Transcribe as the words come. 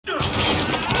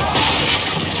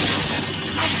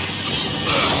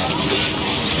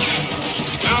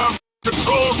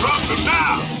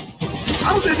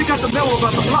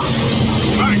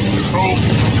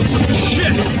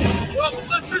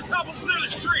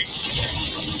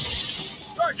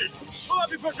street! Sergeant, we'll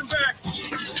help you push him back!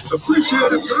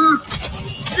 Appreciate it, sir!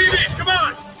 BB, come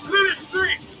on! Clear the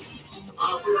street!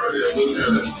 Operator,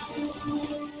 Lieutenant.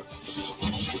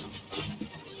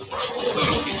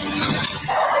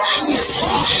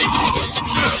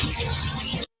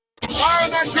 Fire on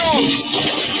that drone!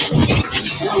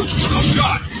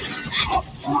 Shot!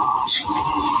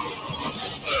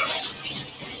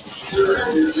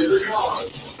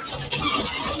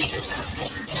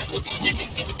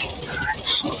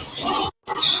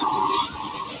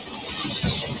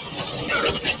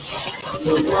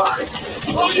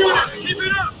 All units, keep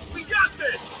it up! We got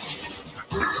this!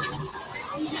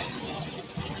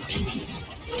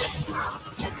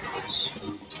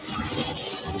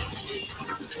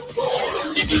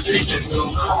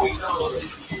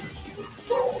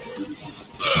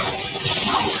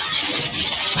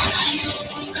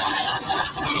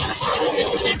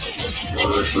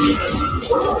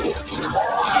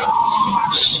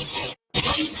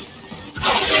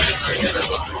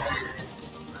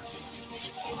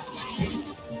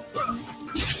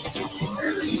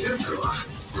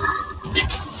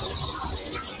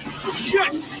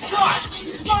 Shit! Fuck!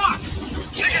 Fuck!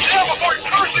 Take it down before it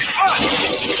covers the cut!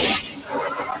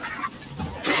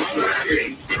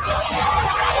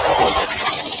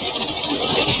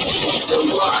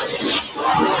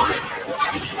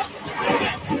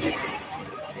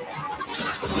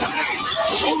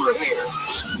 Over here!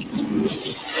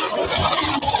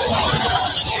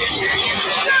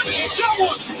 Damn it!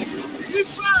 Someone! Keep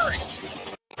firing!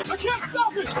 I can't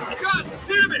stop it! God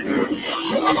damn it!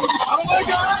 I don't want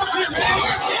to go out here, man!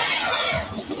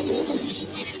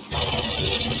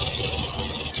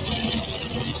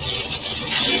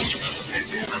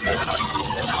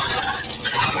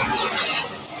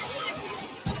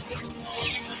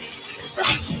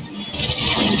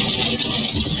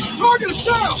 Target is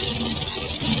down!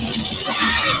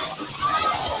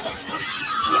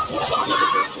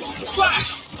 Flash!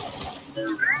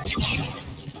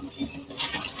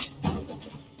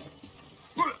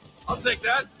 I'll take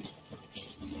that.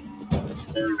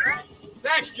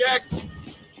 Thanks, Jack.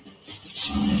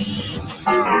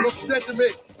 Looks dead to me.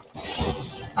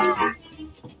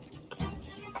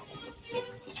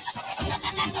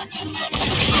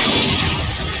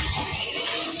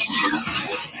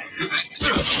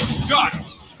 Got it.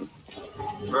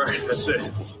 All right, that's it.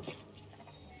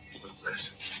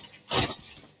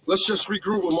 Let's just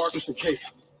regroup with Marcus and Kate.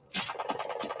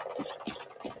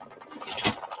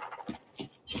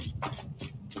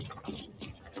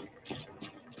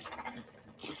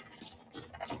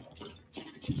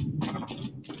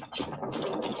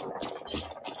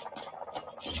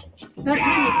 About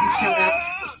time you two showed up.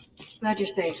 Glad you're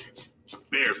safe.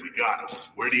 Baird, we got him.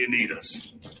 Where do you need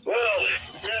us? Well,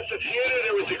 at the theater,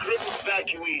 there was a group of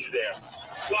evacuees there.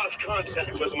 Lost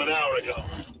contact with them an hour ago.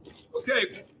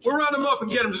 Okay, we'll round them up and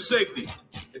get them to safety.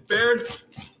 Hey, Baird,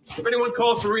 if anyone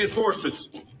calls for reinforcements,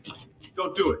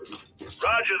 don't do it.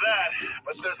 Roger that,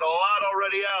 but there's a lot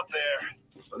already out there.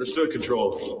 Understood,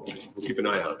 Control. We'll keep an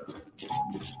eye out.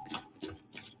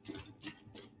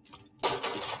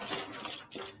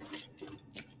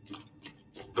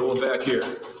 No one back here.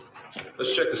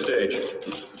 Let's check the stage.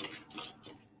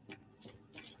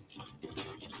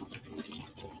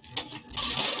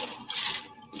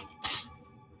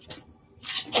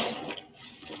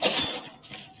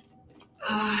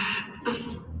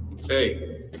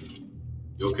 Hey,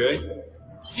 you okay?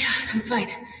 Yeah, I'm fine.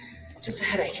 Just a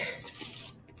headache.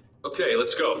 Okay,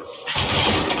 let's go.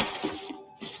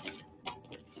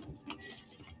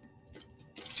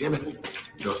 Damn it.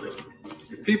 Nothing.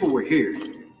 If people were here,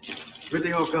 where'd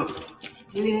they all go?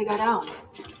 Maybe they got out.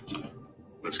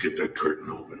 Let's get that curtain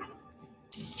open.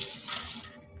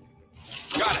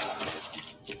 Got it.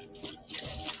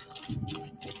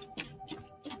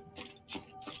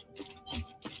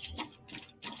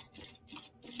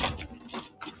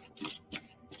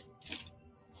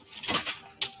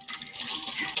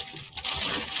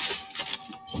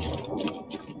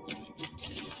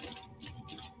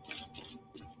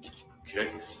 Okay,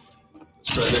 let's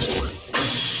try this one.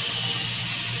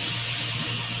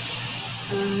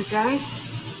 Guys,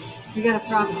 we got a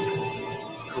problem.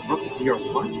 Corrupted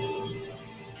DR1?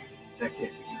 That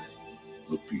can't be good.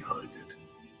 Look behind it.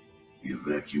 The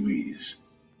evacuees.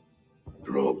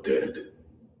 They're all dead.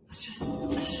 Let's just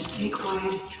stay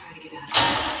quiet and try to get out of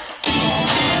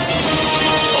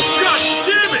Oh, God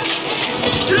damn it!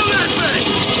 Kill that thing!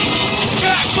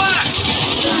 Back, back!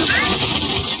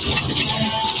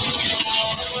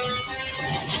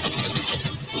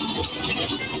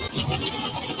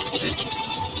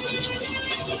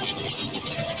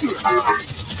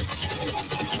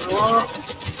 God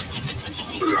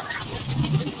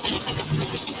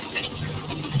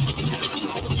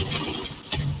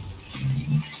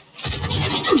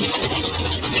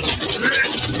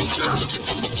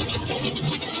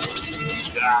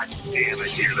damn it,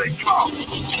 here they come!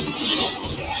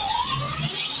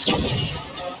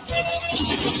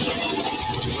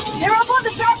 They're up on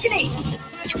the balcony!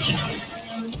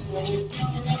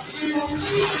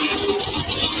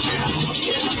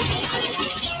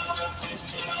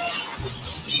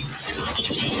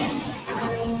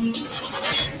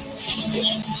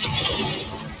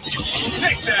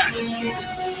 Take that!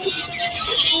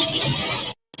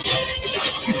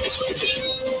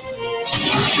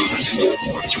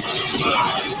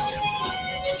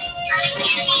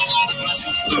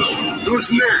 Who's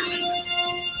next?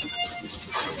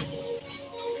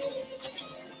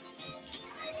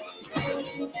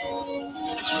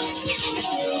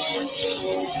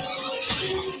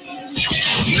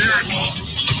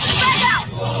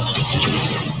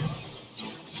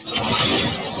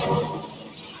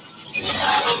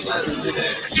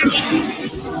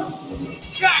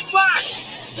 Back, back!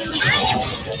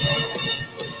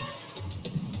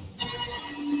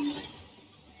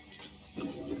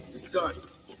 It's done.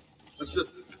 Let's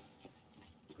just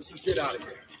get out of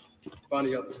here. Find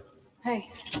the others. Hey,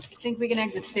 think we can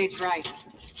exit stage right.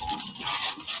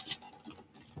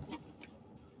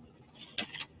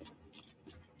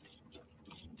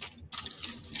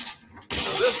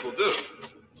 Now this will do.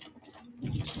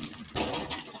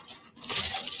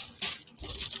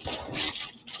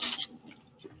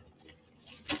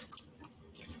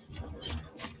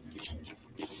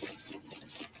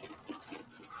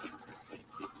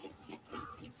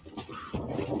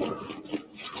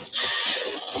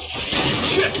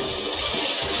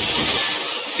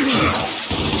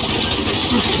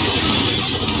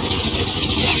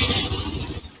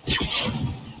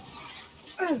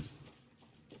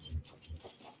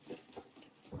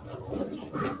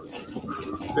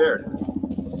 Baird,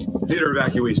 theater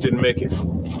evacuees didn't make it.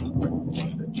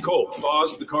 Cole,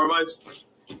 Foz, the Carmines,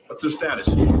 what's their status?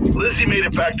 Lizzie made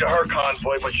it back to her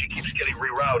convoy, but she keeps getting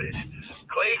rerouted.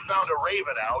 Clay found a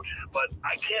Raven out, but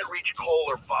I can't reach Cole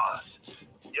or Foz.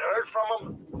 You heard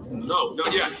from them? No,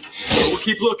 not yet. But we'll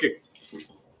keep looking.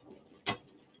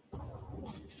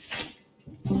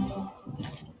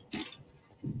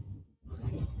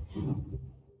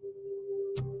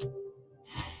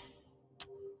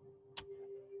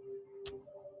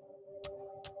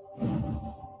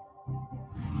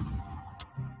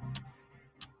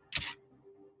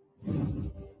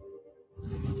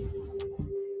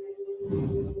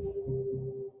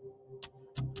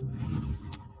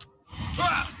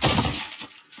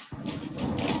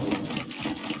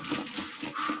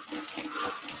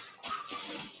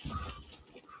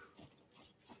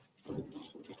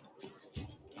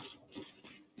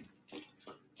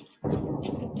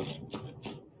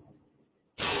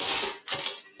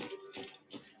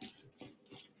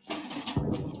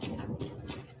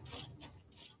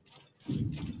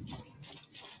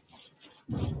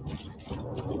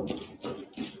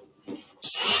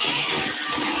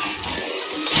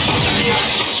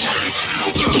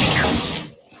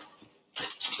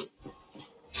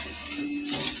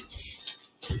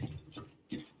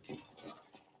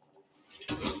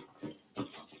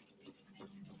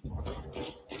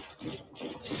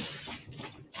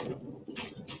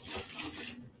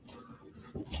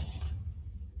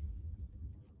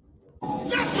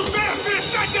 That's the bastard that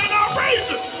shot down our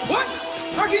Raven! What?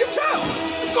 How can you tell?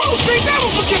 Go see devil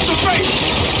forgets the face!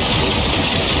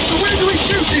 So where do we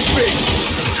shoot these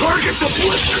things? Target the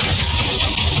blisters!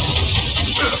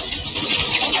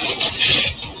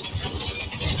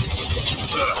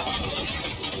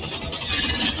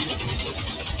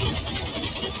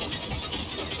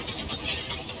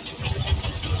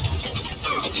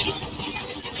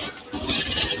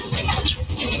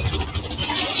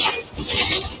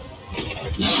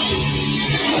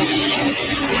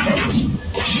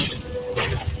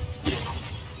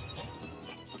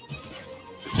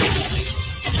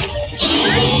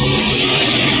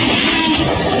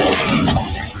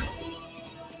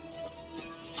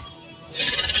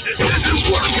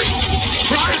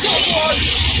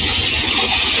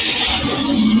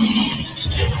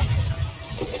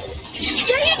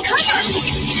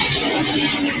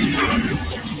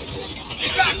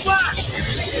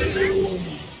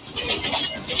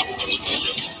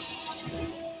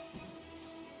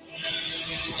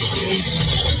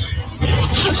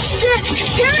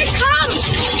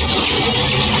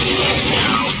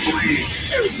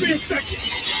 Excuse me a second.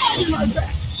 I'll be right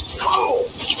back. Oh,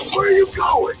 where are you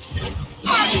going?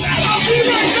 I said I'll be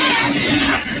right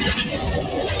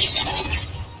back.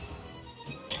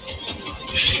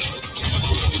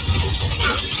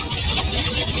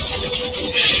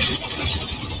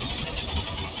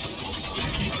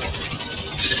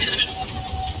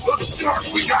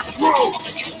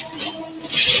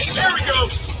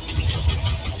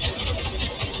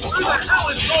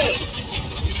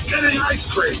 getting ice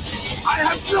cream. I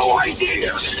have no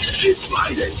idea. Keep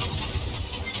fighting.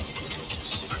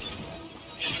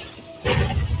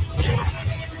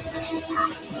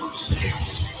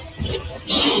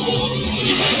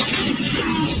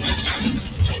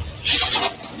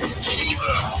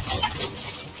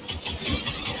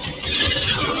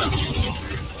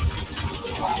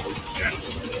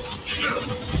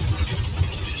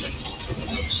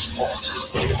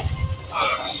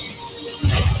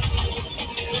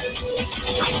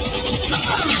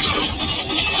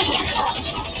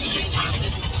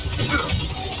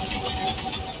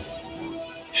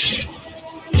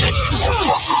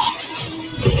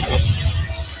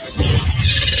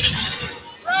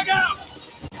 Frag out!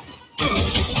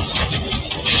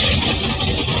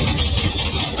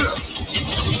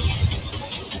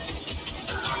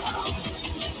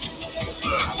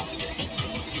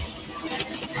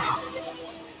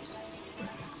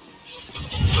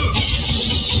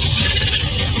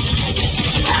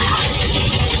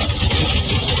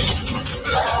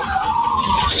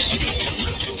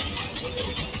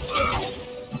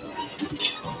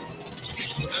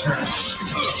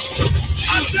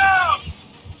 I'm down!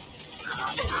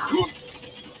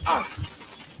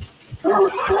 I'm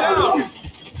down!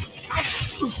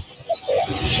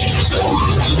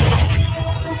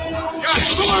 Guys,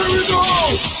 where we go?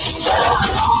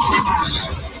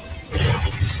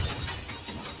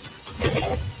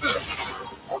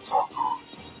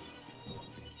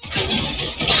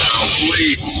 Now,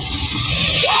 please.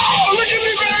 Oh, look at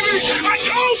me, baby! I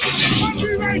told you! I'll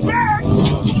be right back!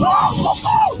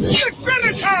 Oh, it's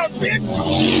dinner time, bitch!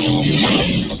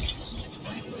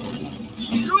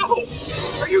 No!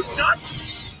 Are you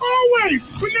nuts? Always!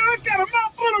 But now it's got a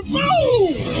mouthful of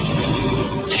food!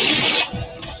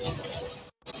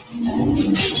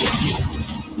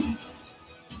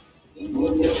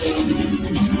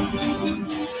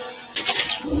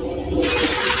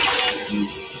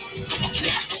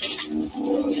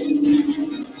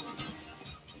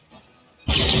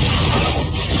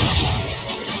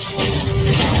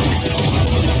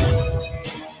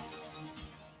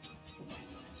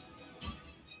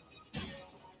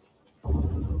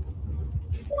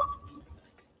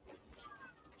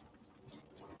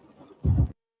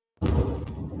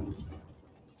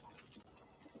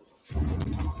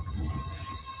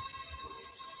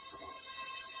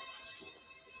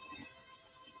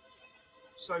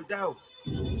 So, Dal,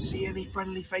 see any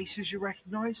friendly faces you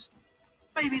recognise?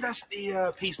 Maybe that's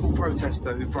the peaceful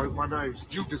protester who broke my nose.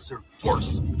 You deserve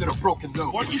worse than a broken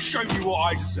nose. Why don't you show me what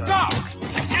I deserve? Stop!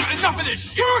 Get enough of this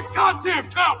shit! You're a goddamn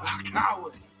coward!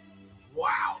 Coward!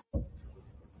 Wow.